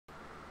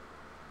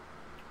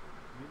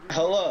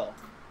Hello.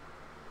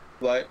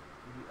 What?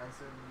 I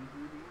said you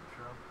do the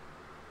intro.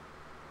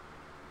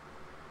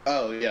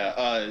 Oh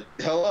yeah.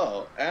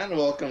 Hello and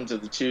welcome to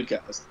the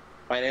Chucast.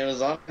 My name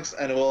is Onyx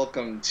and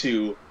welcome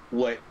to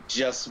what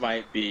just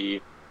might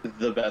be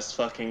the best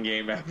fucking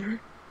game ever.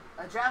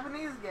 A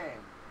Japanese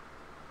game.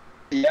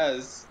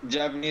 Yes,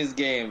 Japanese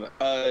game.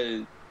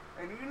 And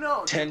you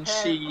know,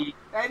 Tenchi.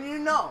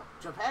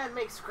 Japan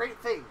makes great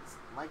things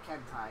like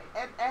hentai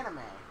and anime.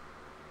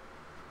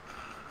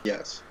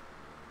 Yes.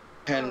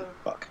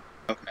 Fuck.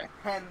 Okay.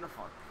 Hen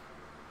fuck.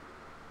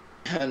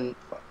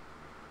 Fuck.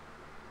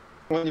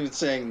 I wasn't even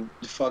saying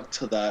fuck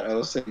to that. I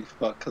was saying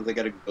fuck because I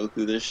gotta go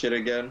through this shit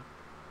again.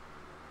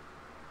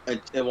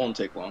 It won't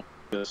take long.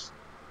 Just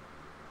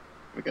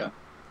we go.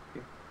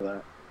 For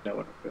that. No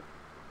one.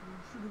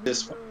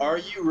 Are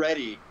you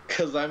ready?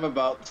 Cause I'm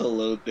about to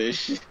load this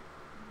shit.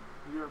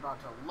 You're about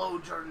to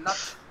load your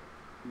nut.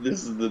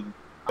 This is the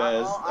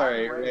best.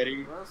 Alright,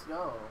 ready? Let's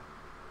go.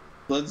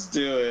 Let's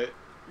do it.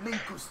 Link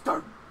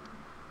start.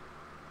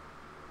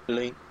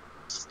 Link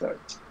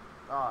start.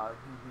 Aw,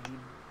 you weeb.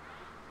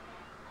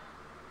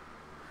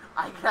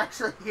 I can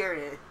actually hear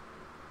it.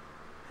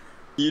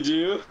 You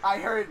do? I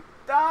heard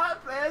da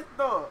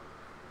presto.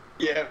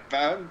 Yeah,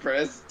 bound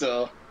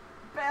presto.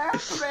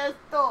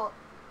 Presto.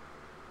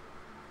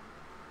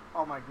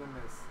 Oh my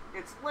goodness.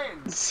 It's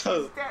Lynn.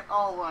 So She's dead.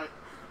 Oh my.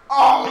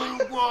 Oh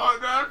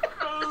what that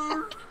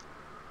hurt.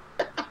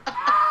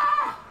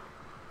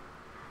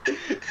 Get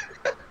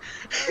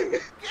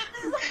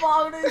these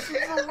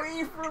abominations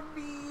away from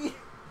me.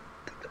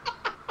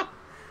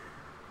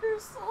 They're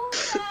so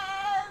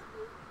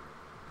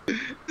bad.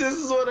 this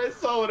is what I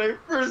saw when I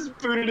first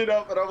booted it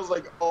up, and I was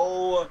like,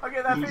 "Oh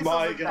Okay, that face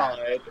my was god!"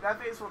 Bad.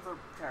 That face was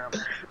terrible.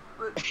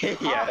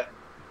 But, Yeah.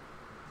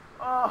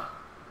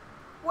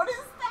 What is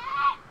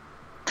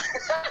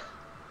that?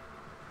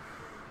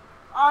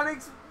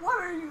 Onyx,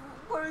 what are you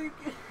getting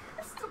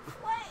us to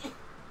play?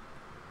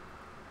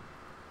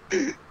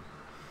 You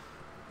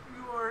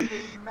are a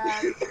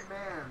mad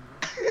man.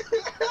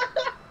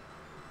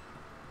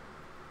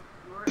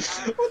 You're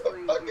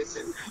actually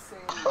insane.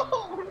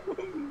 Oh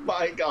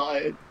my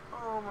god.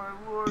 Oh my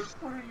lord,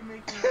 what are you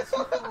making us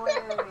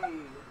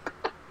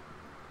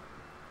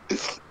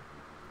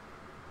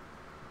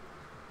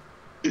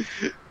play?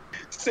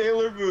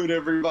 Sailor Moon,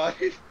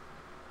 everybody.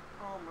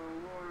 Oh my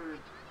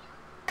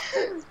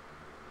lord.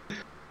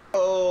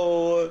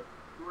 Oh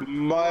You're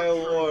my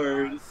torturing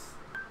lord. us.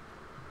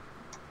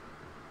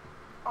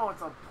 Oh,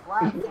 it's a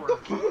platform.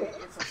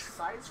 It's a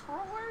side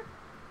scroller?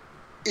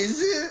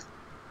 Is it?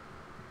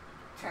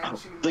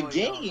 Tenchi The Muyo.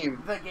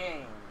 game. The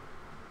game.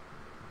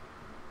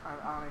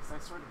 Onyx, I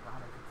swear to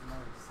God, if it's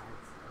another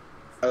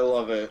side I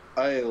love it.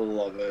 I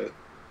love it.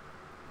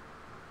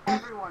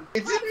 Everyone,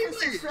 It's in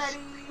breakfast is English.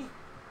 ready.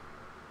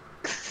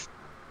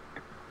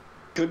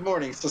 Good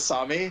morning,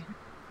 Sasami.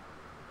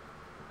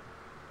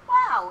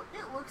 Wow,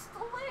 it looks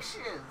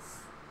delicious.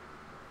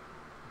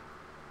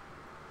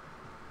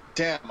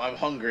 Damn, I'm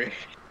hungry.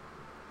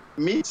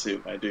 Me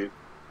too, my dude.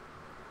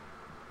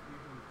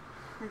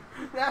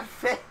 That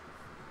fit.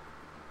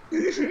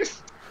 You can do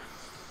this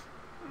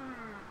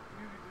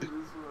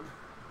one.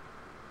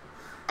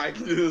 I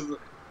can do this.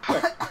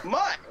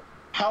 My,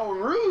 how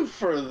rude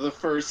for the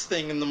first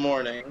thing in the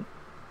morning.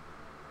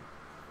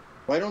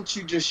 Why don't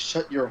you just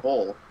shut your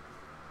hole?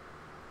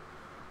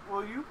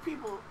 Will you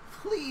people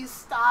please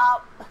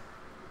stop?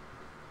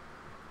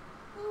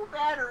 You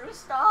better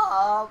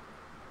stop.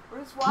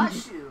 Where's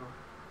Washu?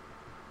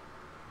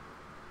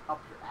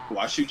 Up your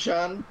ass.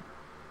 Washu-chan?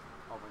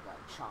 Oh my god,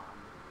 Chan.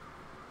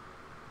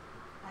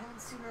 I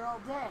haven't seen her all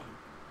day.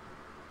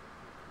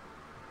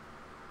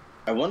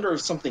 I wonder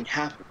if something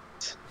happened.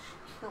 She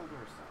killed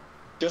herself.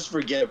 Just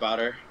forget about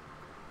her.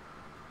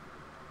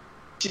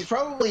 She's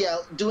probably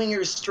out doing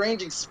her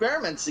strange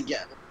experiments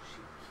again.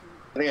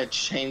 I think I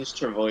changed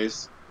her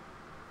voice.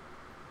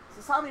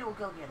 Sasami will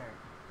go get her.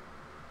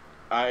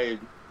 I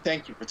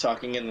thank you for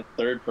talking in the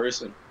third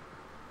person.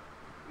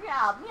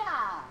 Yeah,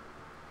 yeah.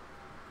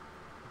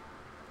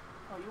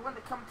 Oh, you want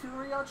to come to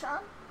Rio-chan?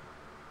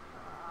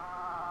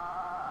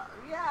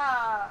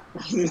 Yeah.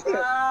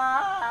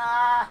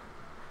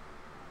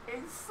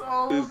 It's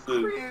so This is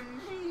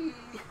cringy.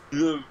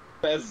 the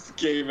best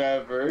game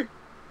ever.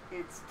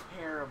 It's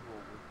terrible.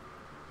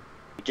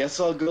 I guess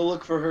I'll go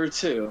look for her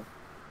too.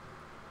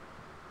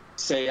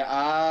 Say, Is he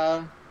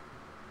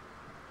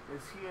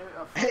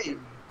a Hey,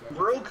 fucking dentist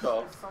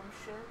Broco. or some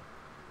shit?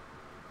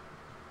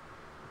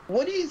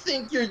 What do you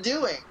think you're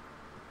doing?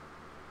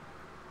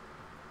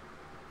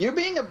 You're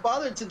being a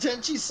bother to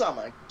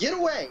Tenchi-sama. Get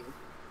away.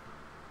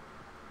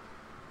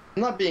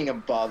 I'm not being a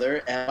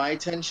bother, am I,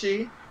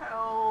 Tenchi?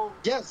 Help.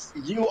 Yes,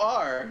 you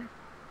are.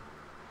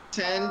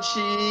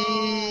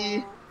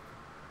 Tenchi. Help.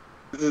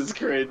 This is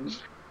cringe,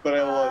 but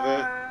I love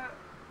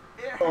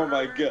it. It Oh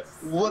my god. hurts.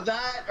 Well,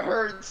 that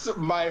hurts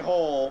my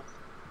hole.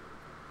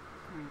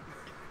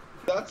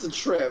 That's a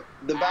trip.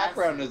 The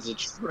background is a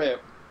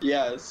trip.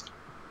 Yes.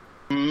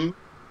 Hmm?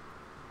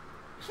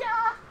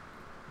 Yeah.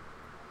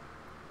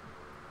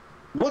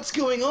 What's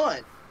going on?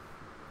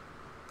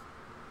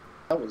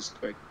 That was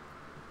quick.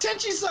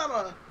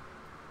 Tenchi-sama!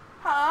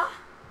 Huh?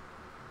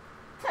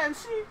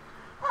 Tenchi?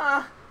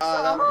 Huh?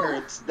 Ah, that Sama?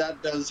 hurts.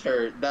 That does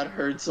hurt. That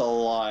hurts a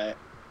lot.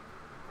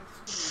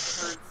 This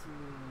really hurts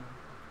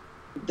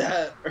me.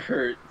 That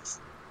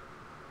hurts.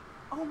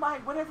 Oh my,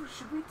 whatever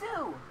should we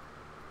do?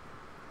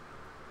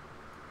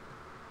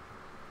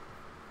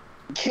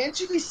 Can't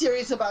you be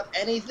serious about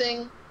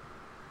anything?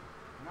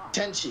 No.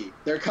 Tenchi,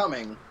 they're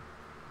coming.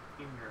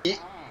 In your Y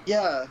hands.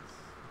 yeah.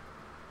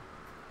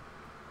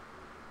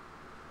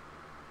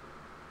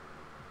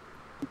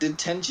 Did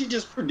Tenchi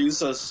just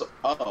produce us?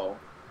 Oh.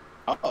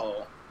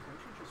 Oh.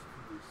 Tenchi just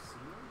produced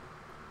semen?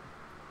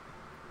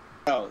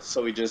 Oh,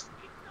 so we just...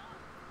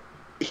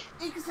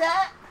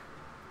 Exact!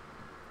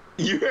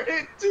 You heard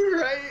it too,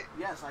 right?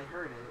 Yes, I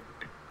heard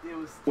it. It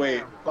was Wait,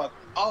 terrible. fuck.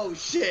 Oh,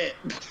 shit.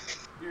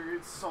 You're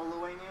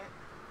soloing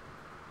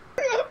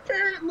it?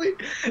 Apparently,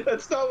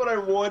 that's not what I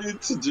wanted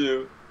to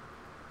do.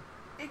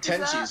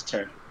 Tenchi's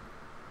turn.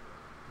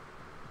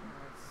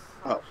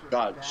 Oh,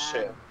 God,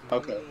 shit.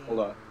 Okay, hold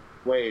on.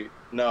 Wait,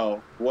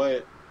 no.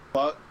 What?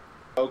 Fuck?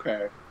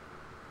 Okay.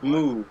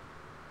 Move.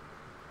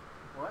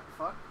 What?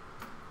 Fuck?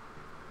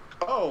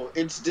 Oh,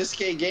 it's this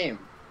gay game,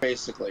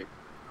 basically.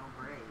 Oh,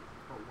 great.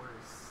 But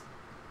worse.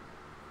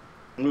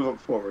 Move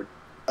up forward.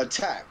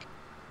 Attack.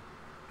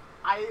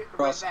 I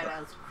Cross read that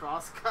cut. as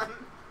cross-cut.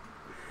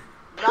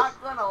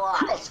 Not gonna lie.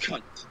 Cross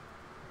cunt.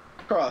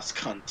 Cross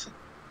cunt.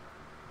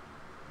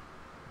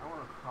 I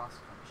wanna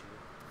cross-cut you.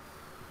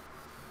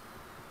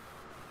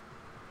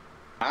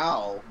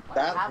 Ow,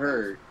 that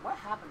hurt. What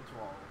happened to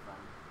all of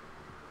them?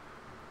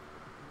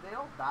 Did they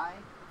all die?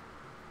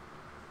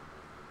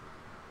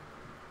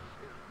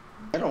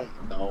 I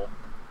don't know.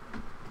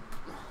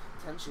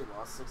 Tenchi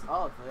lost 6.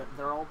 Oh,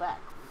 they're all back.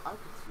 I'm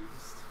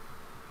confused.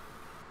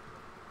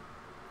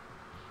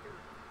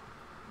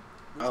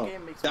 This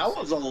game makes that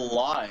was a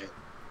lie.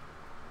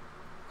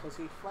 Because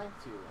he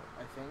flanked you,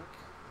 I think.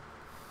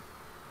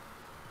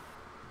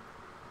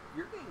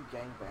 You're being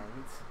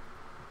gangbanged.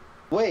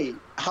 Wait,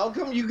 how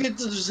come you get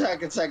to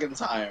attack a second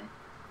time?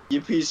 You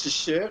piece of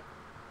shit.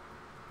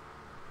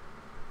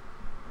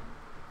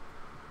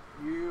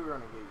 You're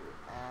gonna get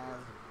your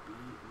ass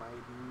beat, my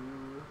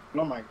dude.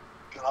 Oh my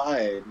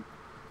god.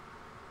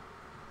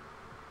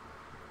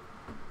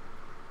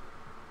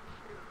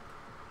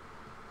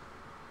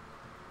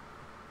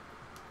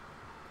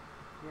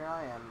 Here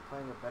I am,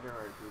 playing a better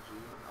RPG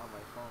on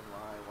my phone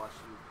while I watch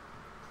you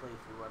play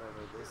through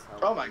whatever this hell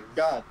Oh my is.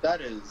 god,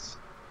 that is...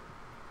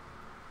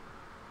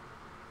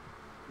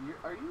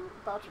 Are you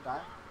about to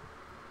die?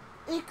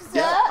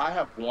 Yeah, I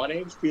have 1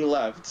 HP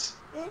left.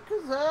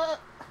 Ikuza!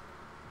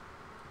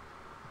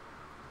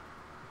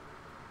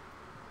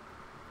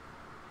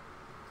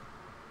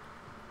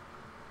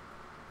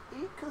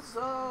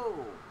 Ikuzo!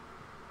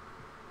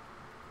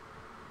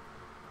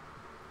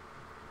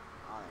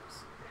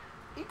 Onyx.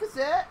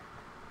 Ikuza!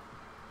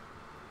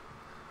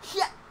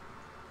 Yeah!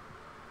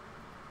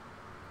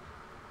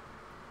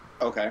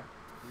 Okay.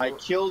 I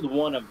killed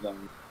one of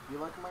them. You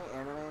like my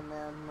anime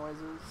man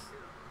noises?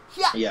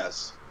 Yeah!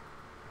 Yes.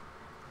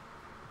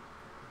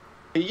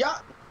 Yeah!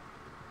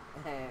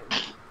 And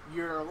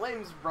your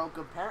limbs broke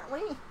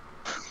apparently?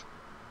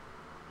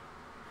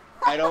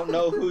 I don't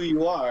know who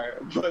you are,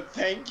 but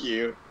thank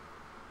you.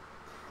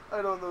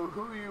 I don't know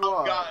who you Oh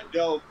are. god,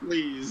 no,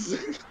 please.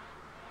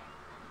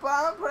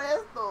 Pan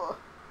presto!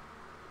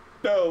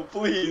 No,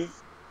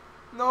 please.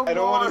 No I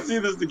don't more. want to see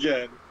this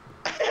again.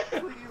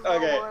 Please, no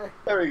Okay, more.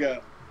 there we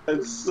go.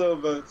 It's so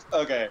much.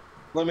 Okay,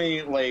 let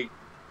me, like...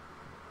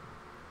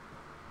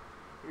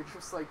 You're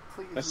just like,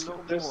 please, Let's no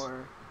get this.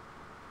 more.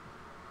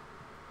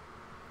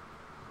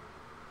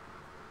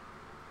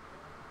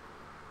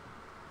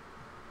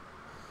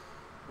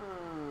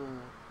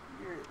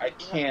 I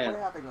can't.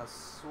 We're having a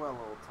swell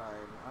old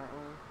time, aren't we?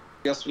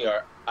 Yes, we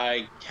are.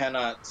 I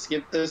cannot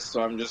skip this,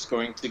 so I'm just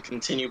going to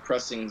continue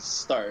pressing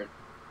start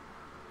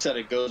so that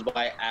it goes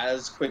by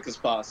as quick as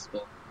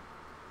possible.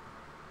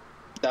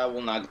 That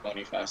will not go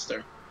any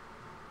faster.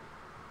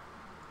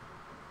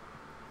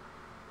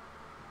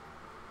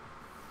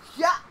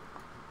 Yeah!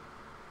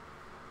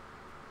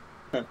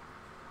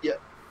 Yeah.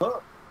 Huh.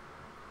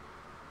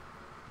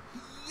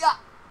 Yeah!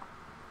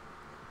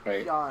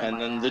 Right. Yeah, And my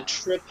then the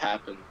ass. trip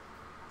happened.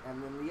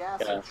 And then the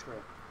acid Yeah.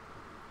 trip.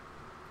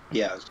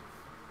 Yes.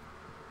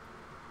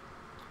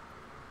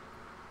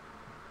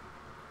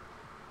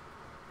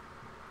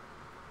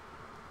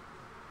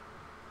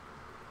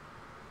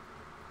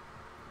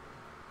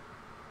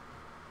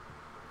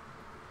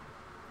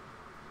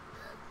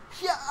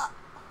 Yeah!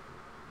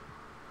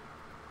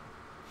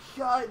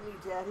 Shine me,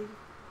 Daddy.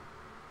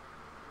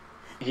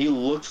 He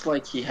looks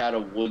like he had a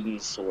wooden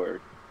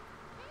sword.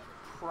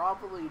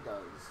 Probably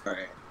does.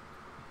 Right.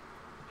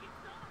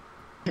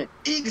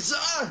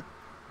 Ixa!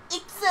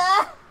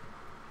 Ixa!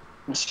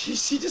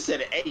 She just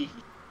said A.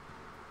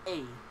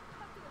 A.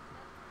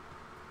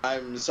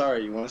 I'm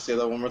sorry, you want to say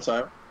that one more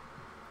time?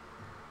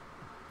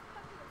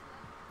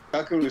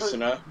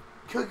 Kakurusuna.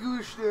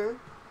 Kagushna.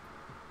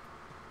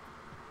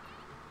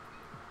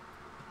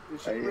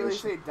 Did she I really guess.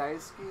 say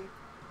Daisuke?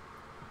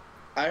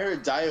 I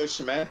heard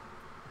Daioshime.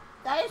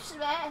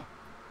 Daishime!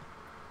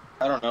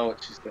 I don't know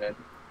what she said,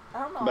 I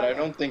don't know but I either.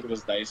 don't think it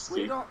was We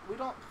Daisuke.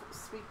 don't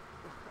speak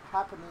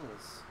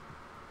Japanese.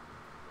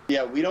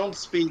 Yeah, we don't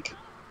speak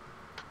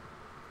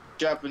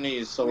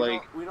Japanese, so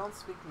like, We don't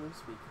speak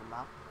Newspeak,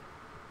 Mama.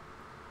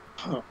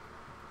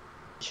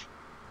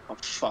 oh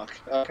fuck.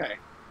 Okay.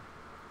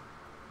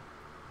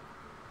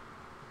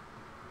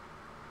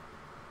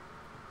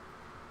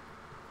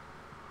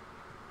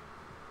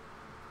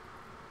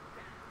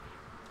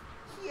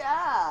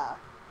 Yeah!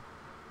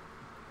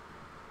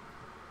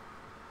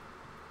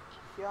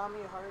 Kill me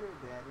harder,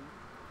 daddy.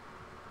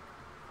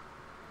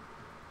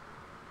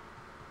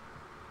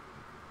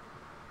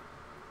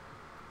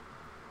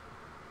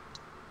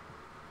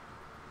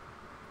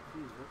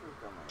 Jeez, River's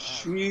got my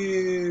ass.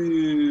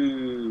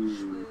 Phew.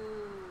 Shoo.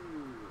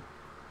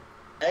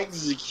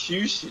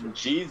 Execution,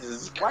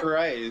 Jesus What?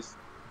 Christ.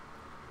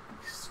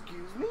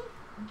 Excuse me?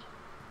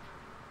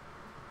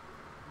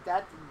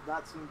 That did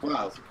not seem to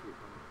Wow. execute me.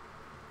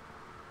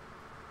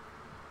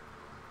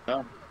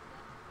 Oh.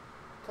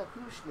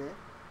 Kakushne.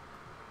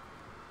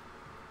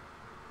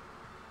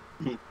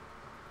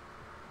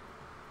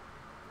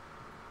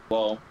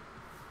 Well.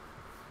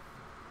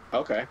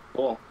 Okay,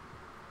 cool.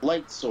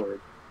 Light sword.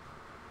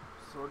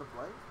 Sort of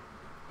like.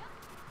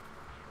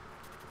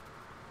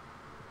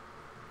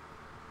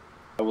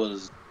 I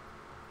was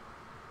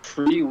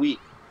pretty weak.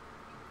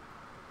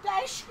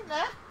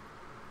 Daishne.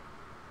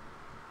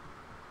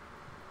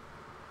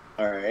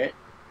 Alright.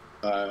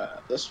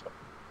 This one.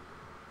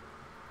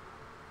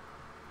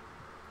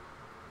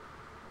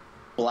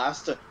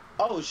 Blaster.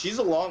 Oh, she's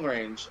a long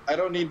range. I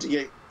don't need to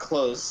get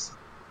close.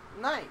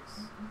 Nice.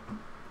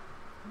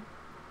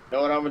 You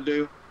know what I'm gonna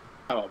do?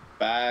 I'm gonna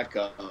back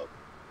up. The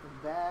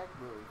bag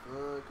will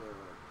look good.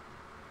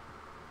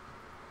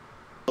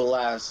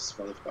 Blast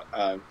this motherfucker.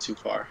 I'm too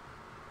far.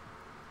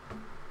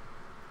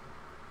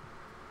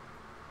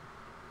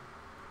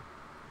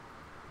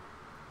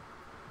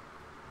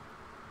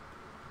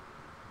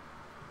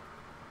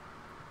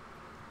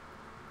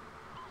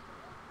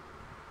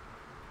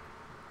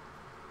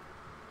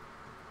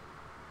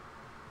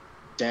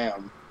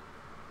 Damn.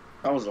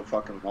 That was a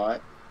fucking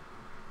lot.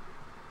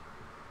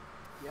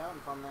 Yeah, I'm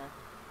from there.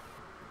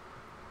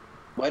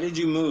 Why did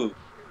you move?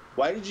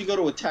 Why did you go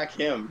to attack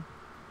him?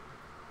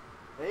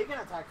 They can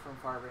attack from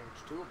far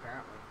range too,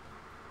 apparently.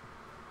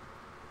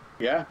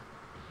 Yeah.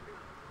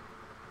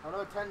 Oh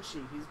no,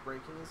 Tenchi, he's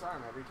breaking his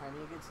arm every time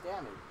he gets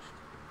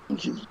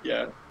damaged.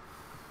 Yeah.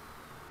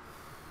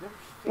 Their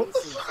What the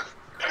faces fuck?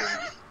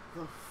 creep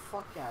the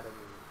fuck out of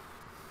me.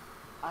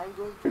 I'm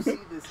going to see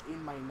this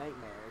in my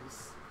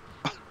nightmares.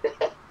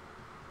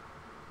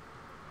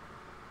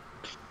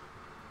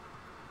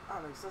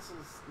 Onyx, this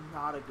is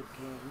not a good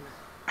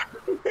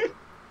game.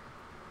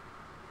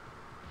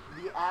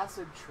 The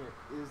acid trip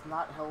is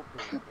not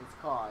helping its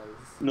cause.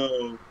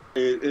 No.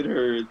 It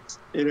hurts.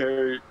 It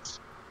hurts.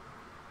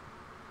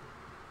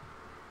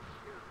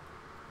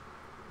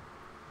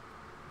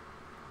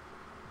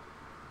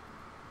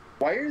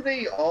 Why are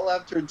they all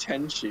after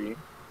Tenchi?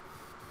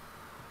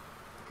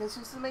 Because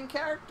he's the main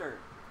character.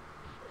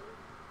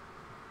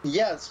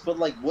 Yes, but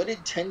like, what did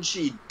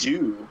Tenchi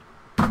do?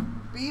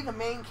 Be the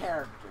main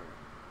character.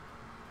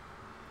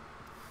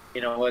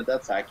 You know what?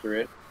 That's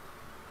accurate.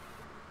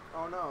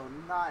 Oh no,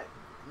 not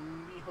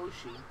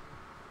Mihoshi.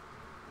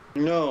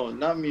 No,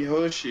 not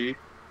Mihoshi.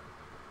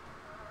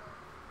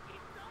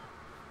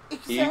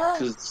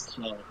 Exactly.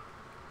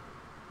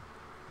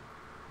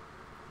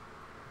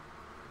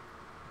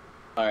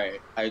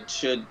 Alright, I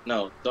should.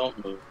 No,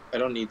 don't move. I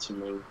don't need to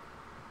move.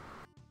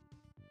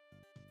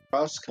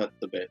 Crosscut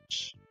the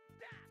bitch.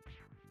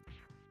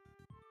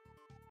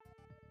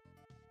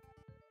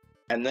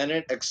 And then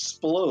it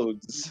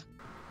explodes.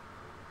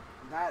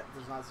 That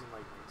does not seem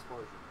like an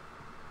explosion.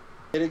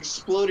 It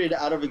exploded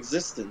out of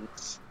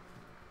existence.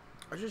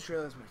 I just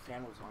realized my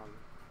fan was on.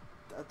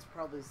 That's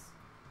probably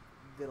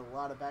did a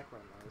lot of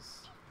background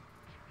noise.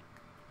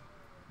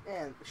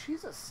 And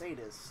she's a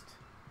sadist.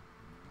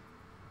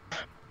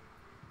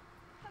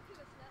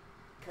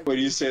 Why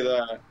do you say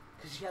that?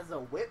 Because she has a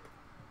whip.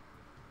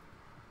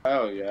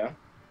 Oh, yeah.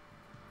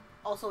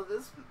 Also,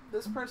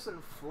 this person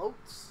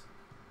floats.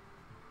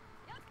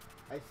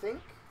 I think.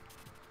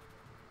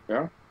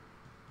 Yeah?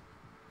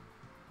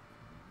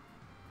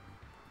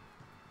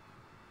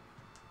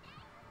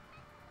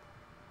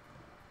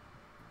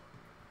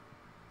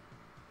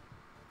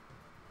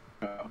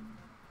 Oh.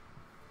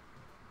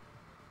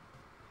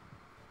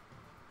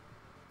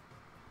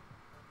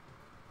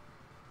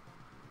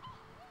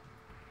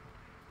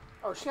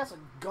 Oh, she has a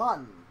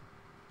gun.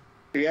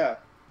 Yeah.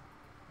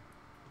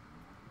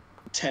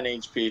 10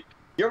 HP.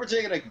 You ever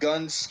taken a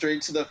gun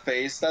straight to the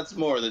face? That's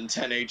more than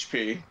 10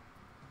 HP.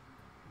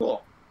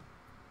 Cool.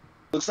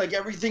 Looks like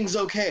everything's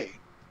okay.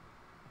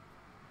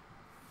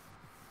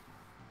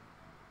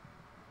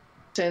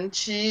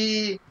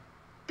 Tenchi!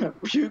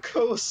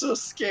 Ryuko was so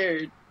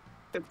scared.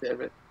 God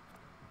damn it.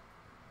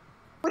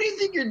 What do you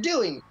think you're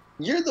doing?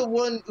 You're the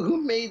one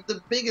who made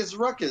the biggest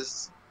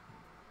ruckus.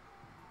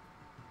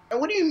 And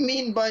what do you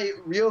mean by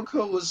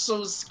Ryoko was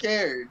so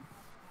scared?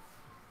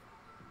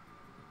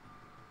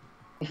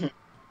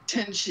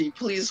 Tenchi,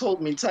 please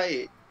hold me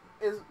tight.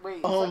 Wait,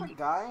 is that a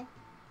guy?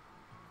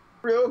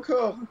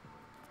 Ryoko,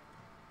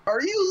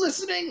 are you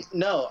listening?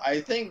 No, I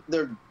think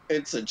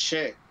it's a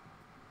chick.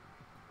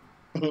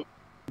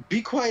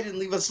 Be quiet and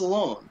leave us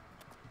alone.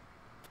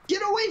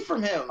 Get away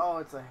from him! Oh,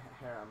 it's a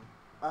harem.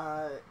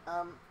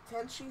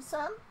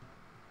 Tenchi-san?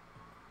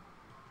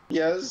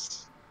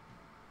 Yes?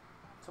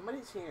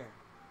 Somebody's here.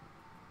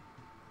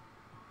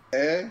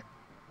 Eh?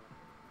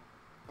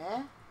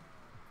 Eh?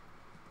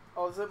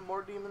 Oh, is it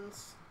more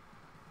demons?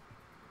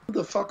 Who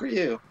the fuck are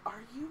you?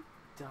 Are you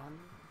done?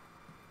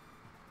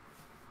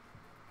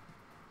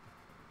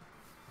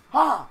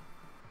 Ha!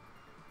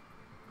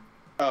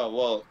 Oh,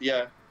 well,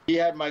 yeah. He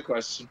had my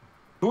question.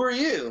 Who are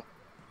you?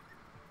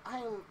 I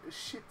am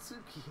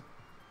Shitsuki.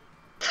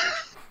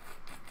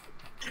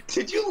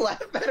 Did you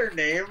laugh at her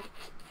name?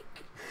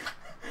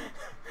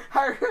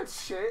 I heard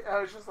shit.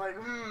 I was just like,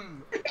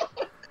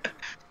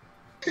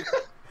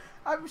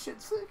 I'm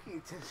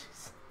Shitsuki.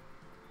 Tenchi-san.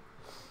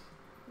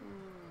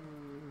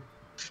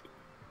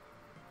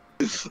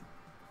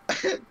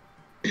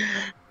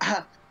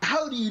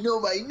 How do you know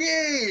my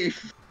name?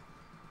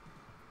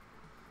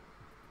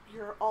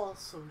 You're all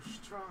so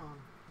strong.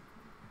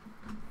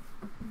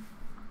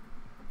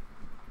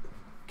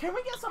 Can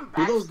we get some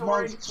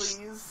backstory,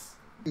 please?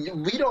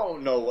 We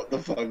don't know what the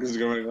fuck is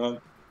going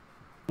on.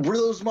 Were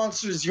those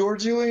monsters you're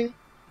doing? It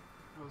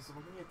was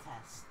only a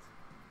test.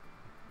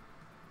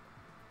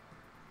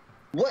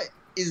 What?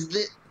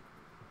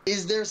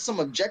 Is there some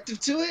objective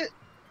to it?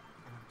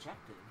 An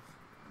objective?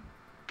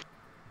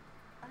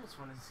 I just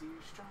wanted to see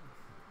your strength.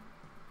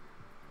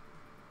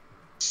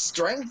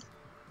 Strength?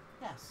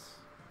 Yes.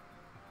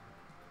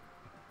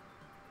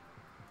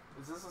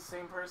 Is this the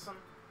same person?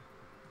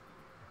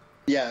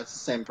 Yeah, it's the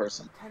same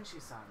person.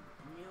 Tenchi-san,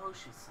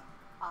 Miyoshi-san,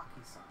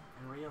 Aki-san,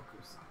 and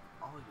Ryoku-san.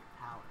 All your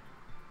power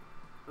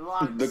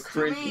belongs The to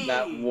cringe me. in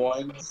that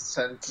one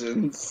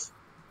sentence.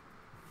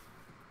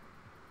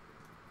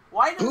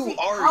 Why does Who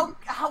are you?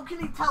 How can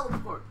he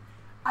teleport?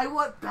 I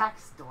want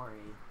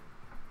backstory.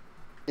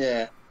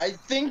 Yeah, I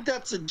think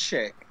that's a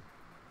chick.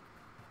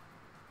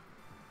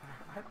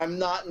 I'm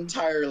not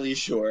entirely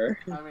sure.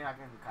 I mean, I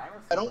can kind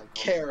of. I don't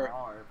care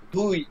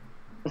who.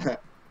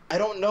 I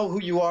don't know who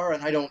you are,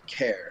 and I don't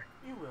care.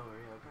 You will,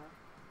 Ryoka.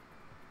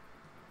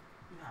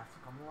 You have to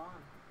come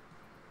along.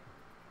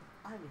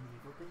 I'm an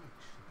evil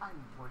bitch. I'm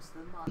worse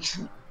than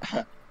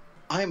Monica.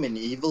 I'm an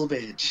evil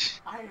bitch.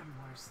 I am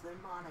worse than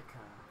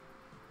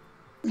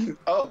Monica.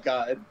 Oh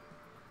God.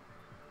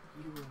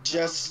 You will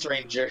Just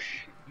stranger. Me.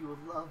 You will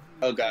love me.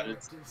 Oh God,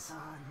 son.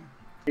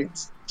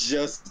 It's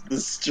just the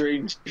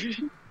stranger.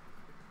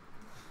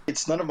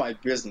 It's none of my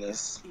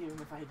business. Even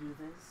if I do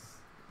this.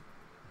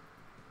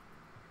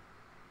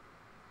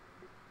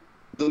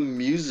 The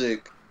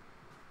music.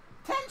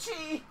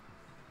 Tenchi!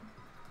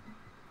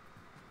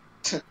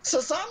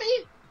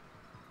 Sasami?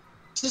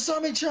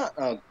 Sasami-chan.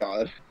 Oh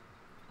God.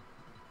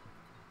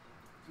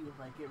 Do you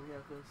like it,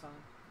 Ryoko-san?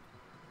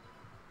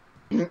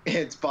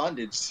 It's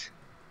bondage.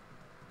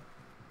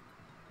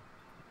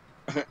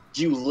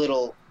 You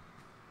little.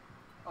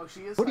 Oh,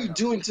 she is. What are you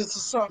doing to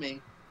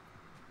Sasami?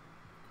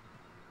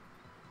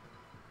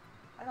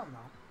 I don't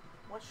know.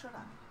 What should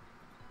I?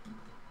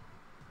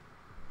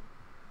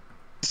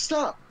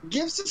 Stop!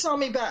 Give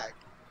Sasami back!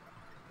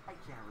 I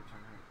can't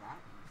return her that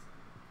easily.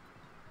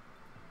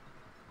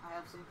 I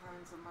have some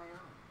plans of my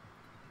own.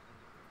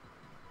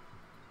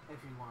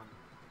 If you want,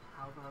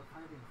 how about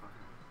fighting for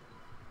her?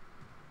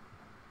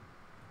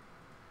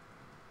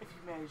 If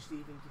you manage to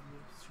even give me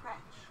a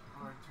scratch,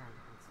 I'll return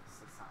Princess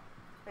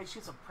Sasami. Hey,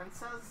 she's a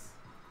princess?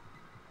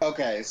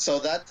 Okay, so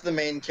that's the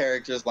main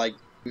character's, like,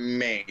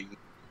 main.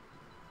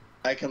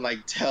 I can,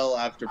 like, tell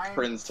after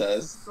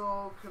princess.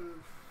 So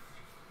confused.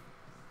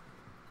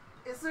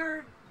 Is there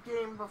a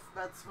game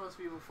that's supposed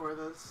to be before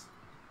this?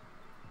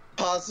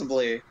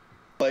 Possibly.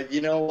 But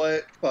you know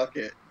what? Fuck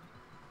it.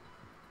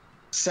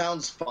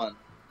 Sounds fun.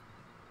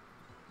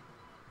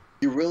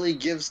 You really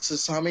give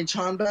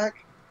Sasami-chan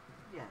back?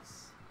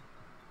 Yes.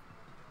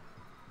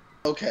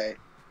 Okay.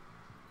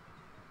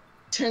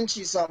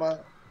 Tenchi-sama.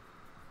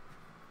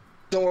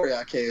 Don't worry,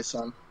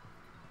 Akei-san.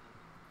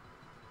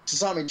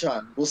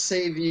 Sasami-chan, we'll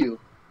save you.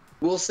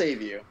 We'll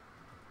save you.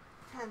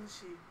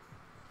 Tenchi.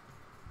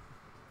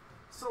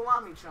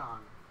 Salami-chan.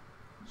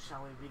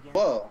 Shall we begin?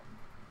 Whoa.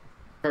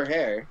 Her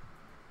hair.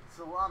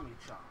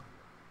 Salami-chan.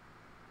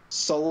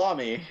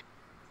 Salami.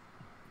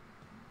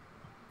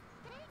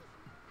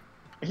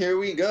 Here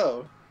we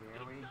go.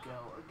 Here we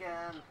go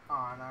again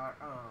on our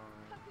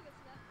own.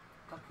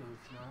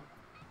 Kakusna.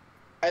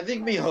 I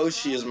think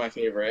Mihoshi is my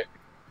favorite.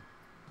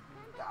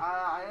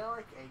 I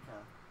like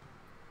Eika.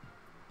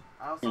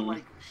 I also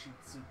like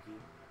Shitsuki.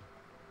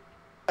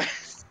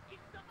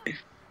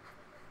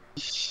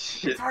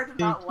 Shit. It's hard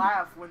to not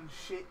laugh when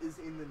shit is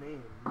in the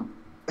name.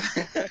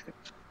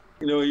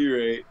 You know, you're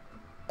right.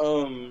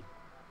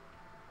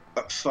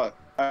 Fuck.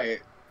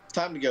 Alright.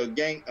 Time to go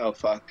gang. Oh,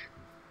 fuck.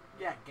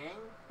 Yeah,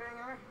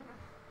 gangbanger?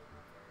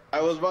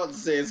 I was about to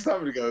say it's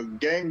time to go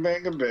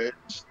gangbang a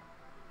bitch.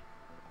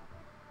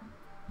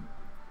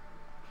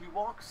 He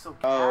walks so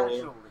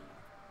Oh.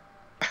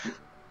 casually.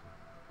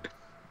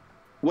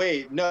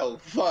 Wait, no,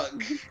 fuck.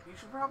 You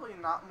should probably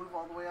not move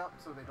all the way up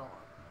so they don't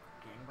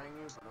gangbang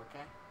you, but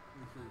okay.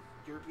 This is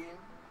your game.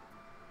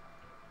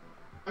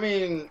 I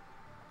mean,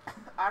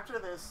 After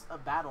this, a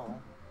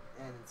battle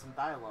and some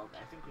dialogue,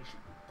 I think we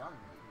should be done,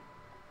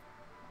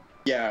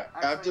 maybe. yeah,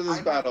 Actually, after this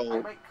battle...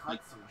 I might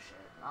cut some shit.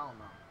 I don't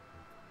know.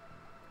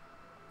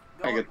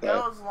 I get that.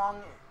 Go as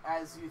long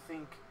as you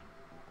think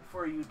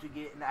for you to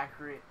get an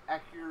accurate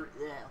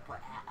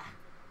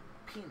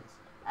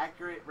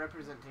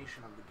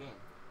representation of the game.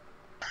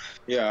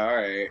 Yeah,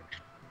 alright.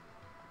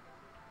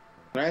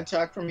 Can I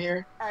attack from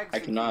here? Execute. I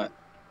cannot.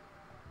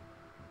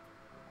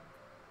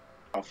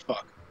 Oh,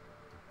 fuck.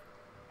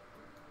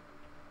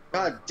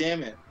 God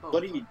damn it.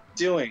 What are you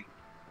doing?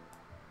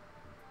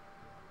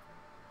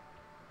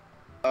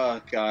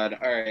 Oh, God.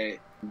 Alright.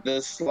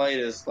 The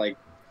slightest, like,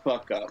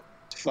 fuck up.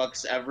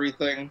 Fucks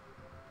everything.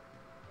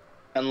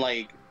 And,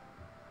 like...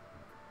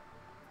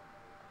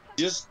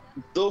 Just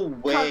the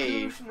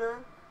way...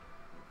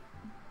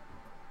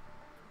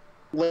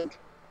 Like...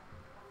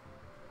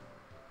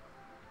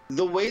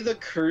 The way the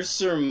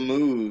cursor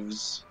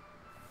moves...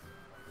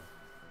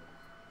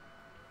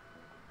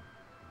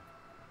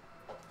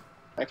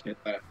 I can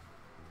hit that.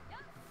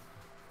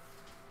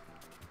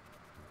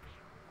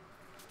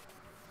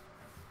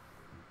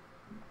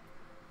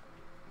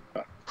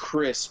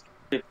 Crisp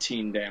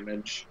 15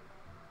 damage.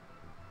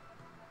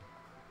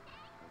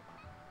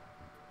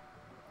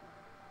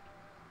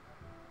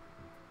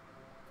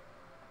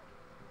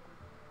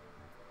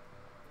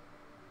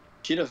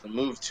 She doesn't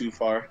move too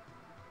far.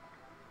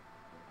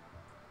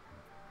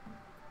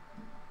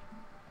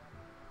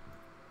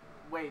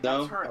 Wait, No?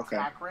 that's her Okay.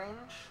 attack range?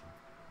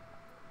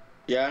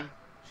 Yeah?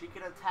 She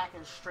can attack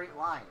in straight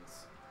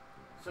lines.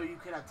 So you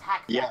can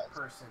attack that Yes.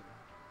 person.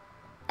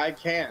 I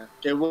can't.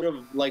 It would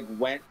have, like,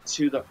 went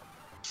to the...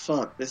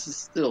 Fuck, this is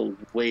still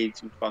way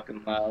too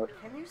fucking loud.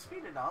 Can you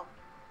speed it up?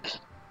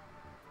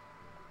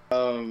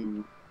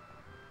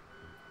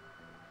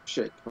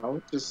 Shit, can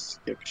I just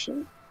skip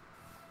shit?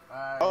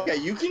 Okay,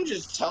 you can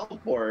just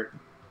teleport.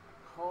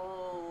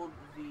 Hold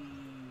the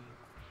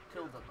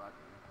tilde button.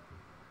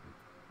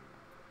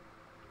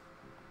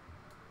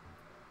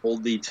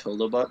 Hold the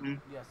tilde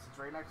button? Yes, it's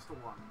right next to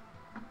 1.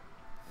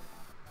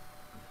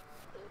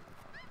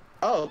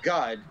 Oh,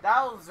 God.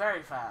 That was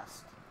very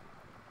fast.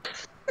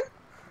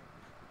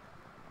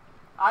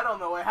 I don't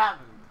know what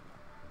happened.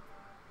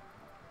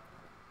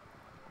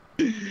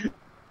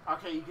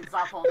 Okay, you can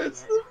stop holding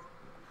it.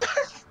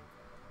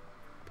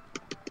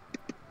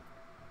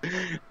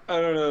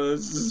 I don't know,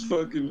 this is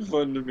fucking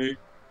fun to me.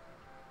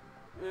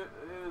 It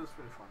was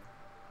pretty fun.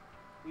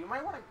 You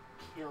might want to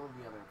kill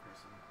the other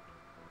person.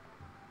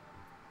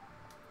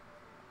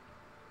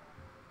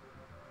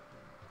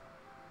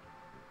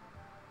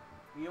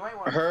 You might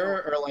want to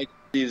Her or, like,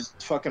 these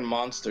fucking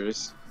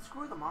monsters?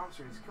 Screw the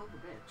monsters, kill the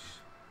bitch.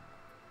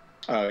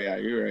 Oh, yeah,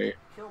 you're right.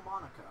 Kill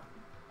Monica.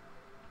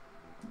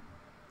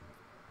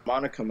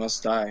 Monica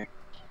must die.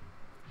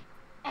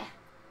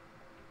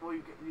 Well,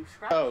 you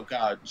scratched Oh,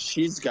 God,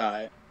 she's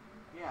got...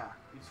 Yeah,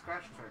 you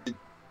scratched her.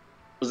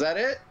 Was that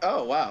it?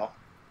 Oh, wow.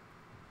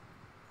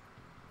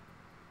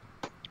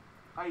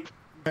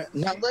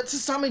 Now let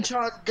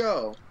Sasami-chan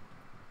go.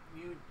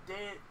 You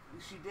did.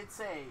 She did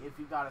say if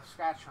you got a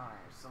scratch on her,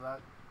 so that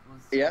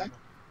was. Yeah.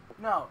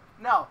 No!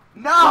 No!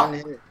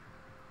 No!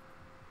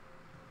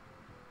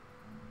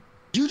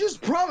 You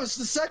just promised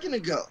a second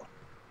ago.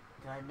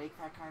 Did I make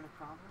that kind of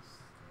promise?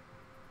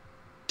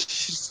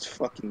 She's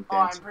fucking Oh,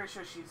 I'm dancing. pretty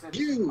sure she said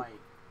she might.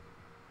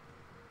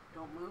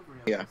 Don't move,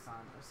 real Yeah.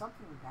 Sasami, or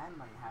something bad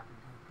might happen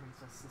to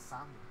Princess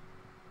Sasami.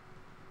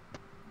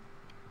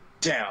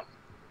 Damn.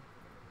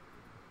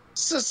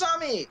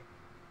 Sasami!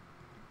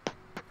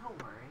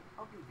 Don't worry,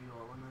 I'll give you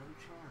all another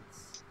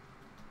chance.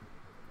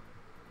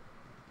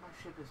 My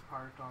ship is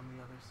parked on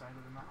the other side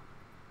of the mountain.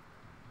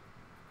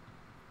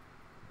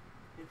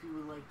 If you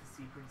would like to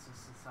see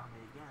Princess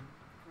Sasami again,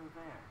 go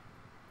there.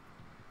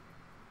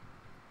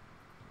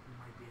 You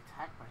might be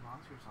attacked by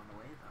monsters on the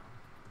way, though.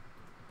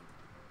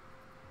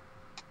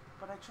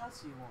 But I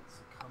trust you won't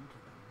succumb to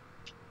them.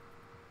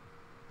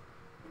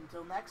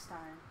 Until next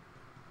time,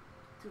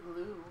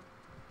 toodaloo.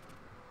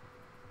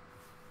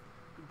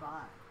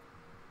 Goodbye.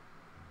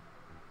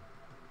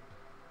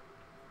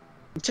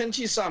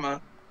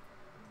 Tenchi-sama.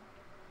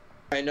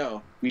 I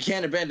know. We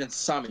can't abandon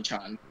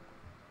Sasami-chan.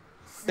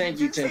 Thank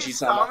you,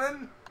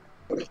 Tenchi-sama.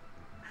 I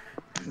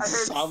heard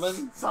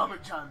Salmon?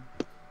 Salmon-chan.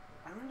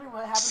 I wonder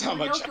what happened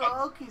Salmon-chan. to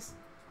Ryoko Oki's...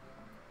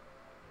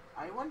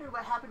 I wonder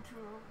what happened to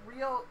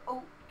Ryo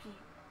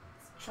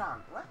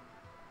Oki-chan. What?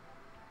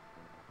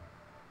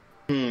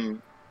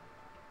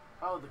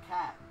 Oh, the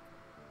cat.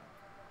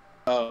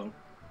 Oh.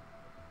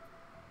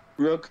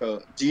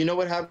 Ryoko, do you know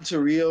what happened to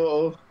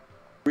Ryo-oki?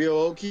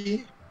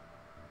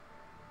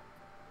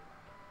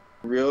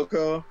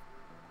 Ryoko?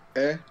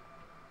 Eh?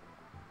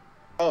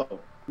 Oh,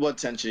 what,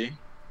 Tenchi?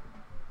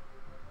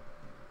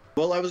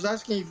 Well, I was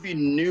asking if you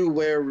knew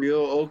where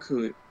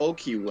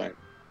Oki went.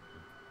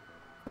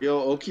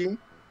 Oki? Dot,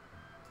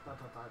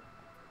 dot, dot.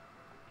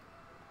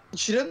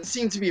 She doesn't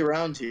seem to be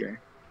around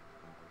here.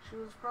 She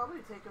was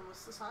probably taken with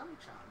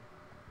Sasami-chan.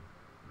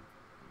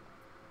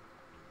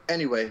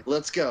 Anyway,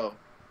 let's go.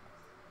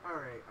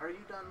 Alright, are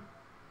you done?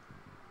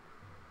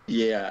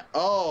 Yeah.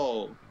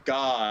 Oh,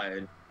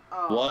 God.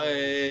 Oh, What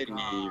God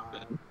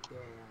even? damn.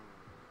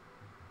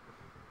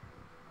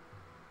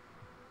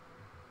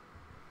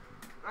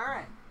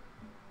 Alright.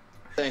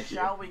 Thank you.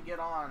 Shall we get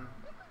on?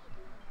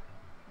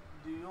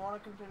 Do you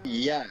want to continue?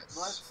 Yes.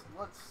 Let's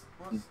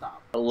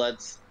stop.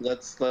 Let's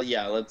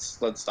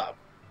stop.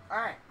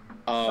 Alright.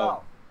 Um,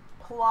 So,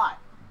 plot.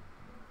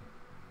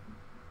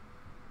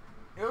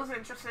 It was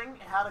interesting.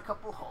 It had a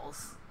couple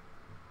holes.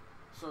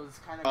 So it's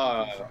kind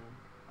of confusing.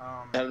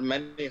 had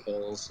many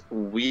holes.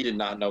 We did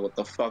not know what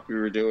the fuck we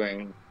were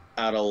doing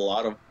at a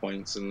lot of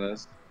points in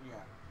this. Yeah.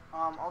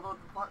 Although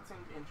the plot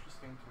seemed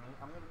interesting to me,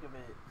 I'm gonna give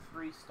it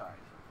 3 stars overall.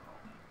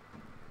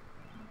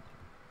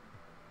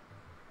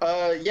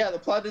 Yeah, the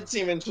plot did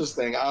seem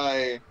interesting.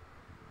 Yeah,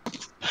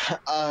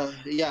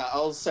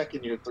 I'll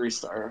second your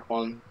 3-star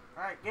one.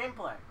 Alright,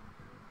 gameplay.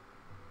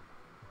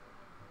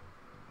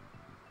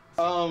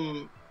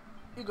 Um,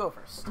 You go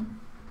first.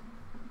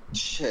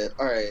 shit.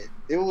 All right,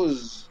 it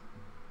wasn't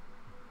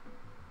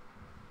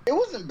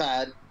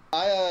bad.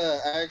 I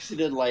actually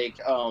did like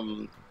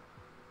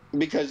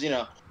because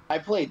I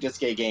played this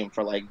game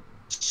for like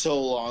so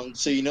long,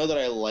 so you know that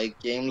I like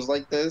games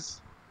like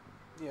this.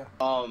 Yeah.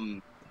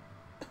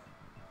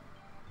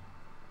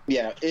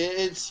 Yeah,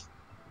 it's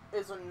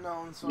It's a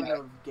known sort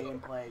of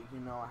gameplay. You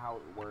know how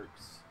it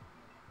works.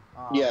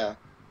 yeah.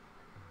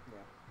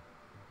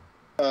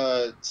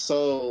 Yeah.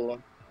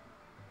 So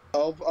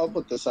I'll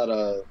put this at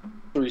a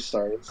 3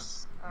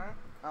 stars. Alright.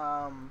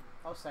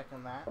 I'll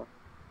second that.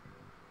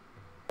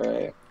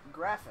 Right.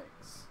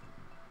 Graphics.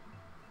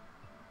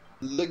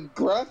 The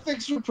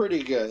graphics were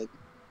pretty good.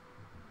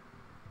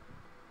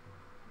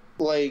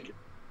 Like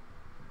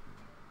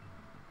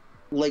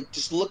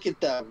just look at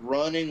that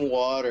running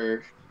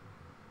water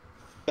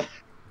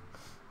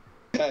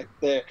back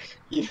there.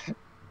 Yeah.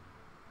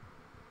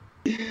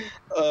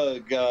 Oh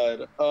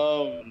God.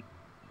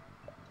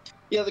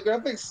 Yeah, the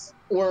graphics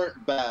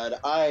weren't bad.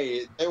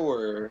 There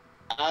were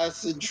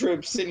acid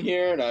trips in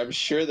here, and I'm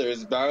sure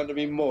there's bound to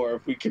be more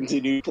if we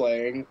continue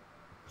playing.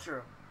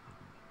 True.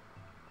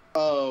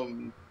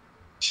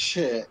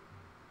 Shit.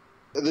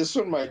 This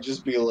one might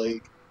just be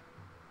like.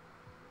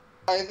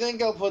 I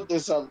think I'll put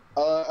this up.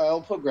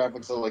 I'll put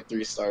graphics at like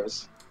 3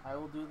 stars. I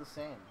will do the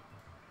same.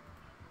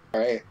 All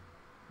right.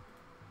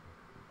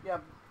 Yeah.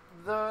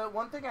 The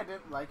one thing I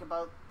didn't like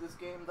about this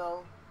game,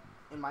 though,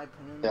 in my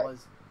opinion, Yeah.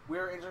 was we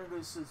were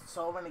introduced to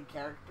so many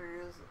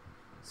characters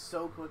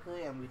so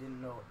quickly, and we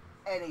didn't know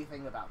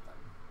anything about them.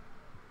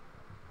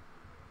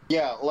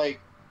 Yeah, like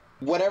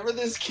whatever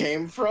this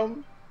came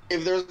from,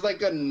 if there's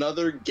like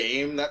another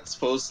game that's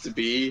supposed to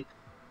be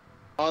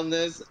on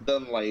this,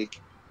 then like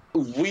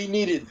we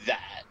needed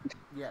that.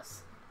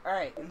 Yes. All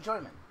right.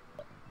 Enjoyment.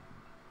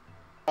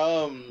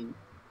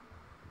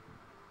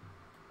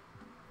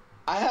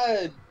 I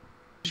had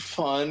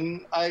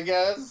fun, I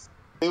guess.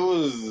 It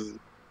was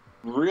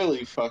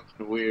really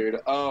fucking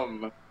weird.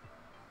 Yeah,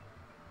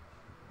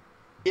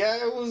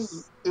 it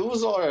was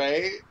all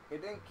right.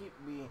 It didn't keep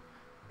me.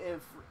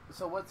 If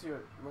so, what's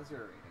your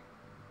rating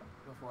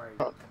before I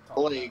talk Like,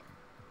 about it?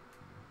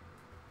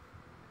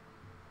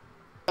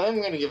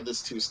 I'm gonna give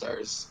this 2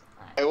 stars.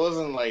 Right. It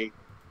wasn't like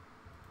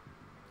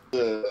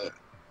the.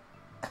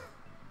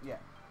 Yeah.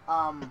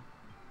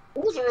 It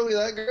wasn't really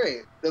that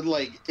great. It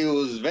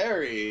was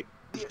very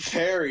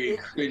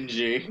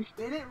cringy. It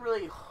didn't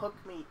really hook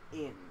me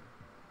in,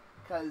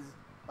 cause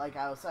like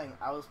I was saying,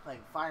 I was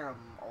playing Fire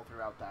Emblem all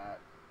throughout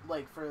that,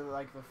 like for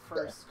like the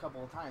first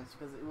couple of times,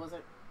 because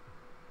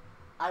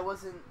I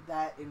wasn't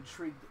that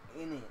intrigued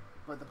in it,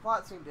 but the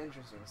plot seemed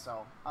interesting,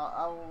 so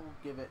I'll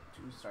give it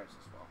 2 stars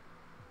as well.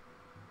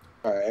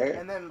 All right.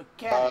 And then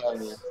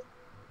mechanics.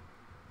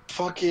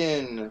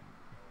 Fucking.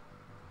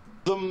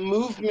 The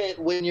movement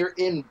when you're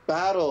in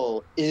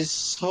battle is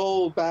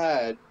so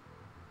bad.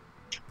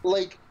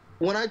 Like,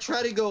 when I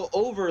try to go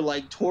over,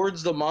 like,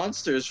 towards the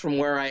monsters from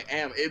where I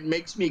am, it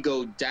makes me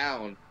go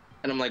down.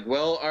 And I'm like,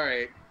 well,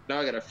 alright, now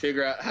I gotta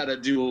figure out how to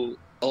do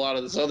a lot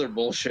of this other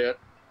bullshit.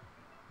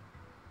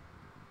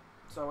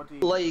 So what do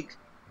you like,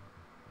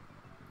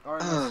 or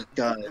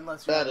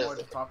unless you have more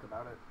to talk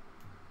about it.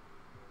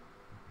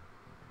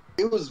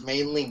 It was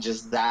mainly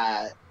just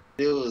that.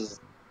 It was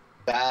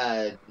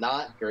bad,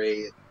 not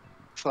great.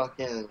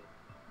 Fucking.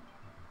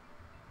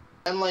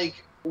 And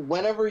like,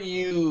 whenever if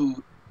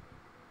you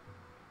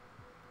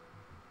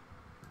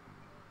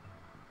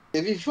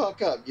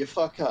fuck up, you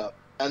fuck up.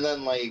 And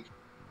then like,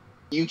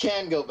 you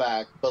can go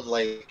back, but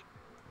like,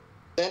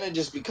 then it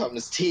just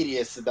becomes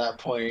tedious at that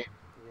point.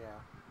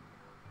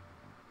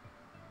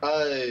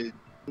 Yeah.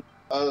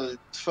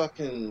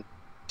 Fucking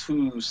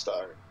 2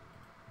 star.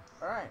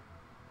 Alright.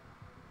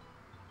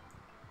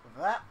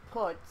 That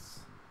puts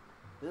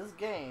this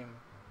game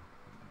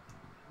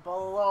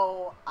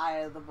below Eye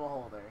of the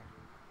Beholder.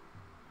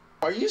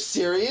 Are you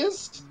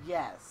serious?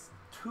 Yes,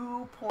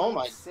 Oh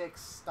my 2.6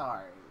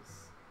 stars.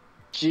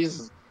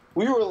 Jesus.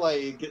 We were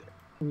like,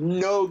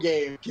 no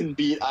game can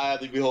beat Eye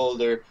of the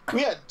Beholder.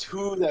 We had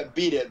two that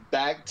beat it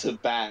back to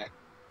back.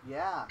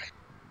 Yeah.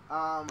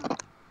 I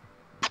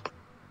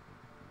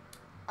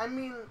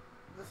mean,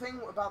 the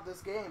thing about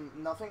this game,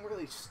 nothing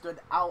really stood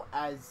out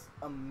as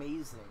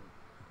amazing.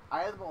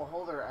 Eye of the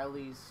Beholder, at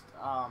least,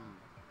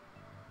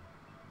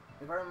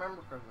 if I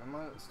remember correctly, I'm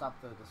gonna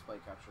stop the display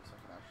capture so I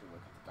can actually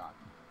look at the dot.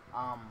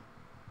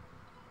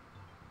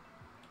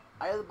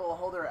 Eye of the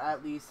Beholder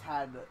at least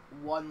had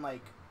one,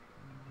 like,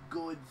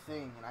 good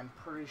thing, and I'm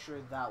pretty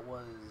sure that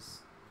was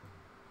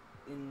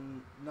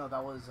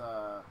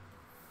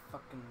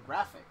fucking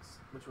graphics,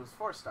 which was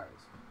 4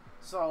 stars.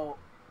 So,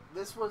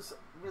 this was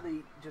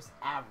really just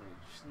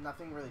average.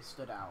 Nothing really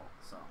stood out,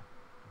 so.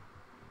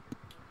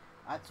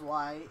 That's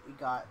why it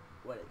got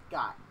what it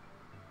got.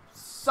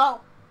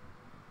 So,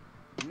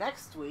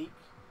 next week,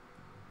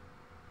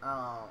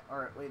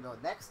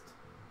 next,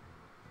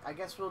 I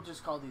guess we'll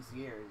just call these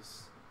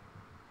years.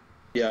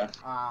 Yeah.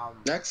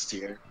 Next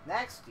year.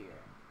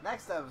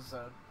 Next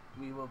episode,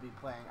 we will be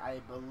playing, I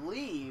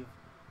believe,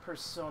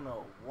 Persona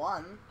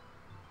 1.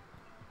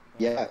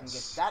 If I can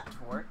get that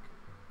to work.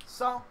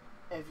 So,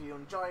 if you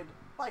enjoyed,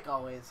 like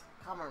always,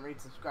 comment,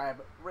 rate, subscribe.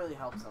 It really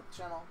helps out the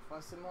channel. If you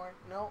want to see more,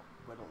 no,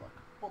 where to look.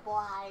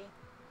 Bye-bye.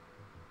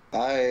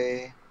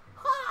 Bye.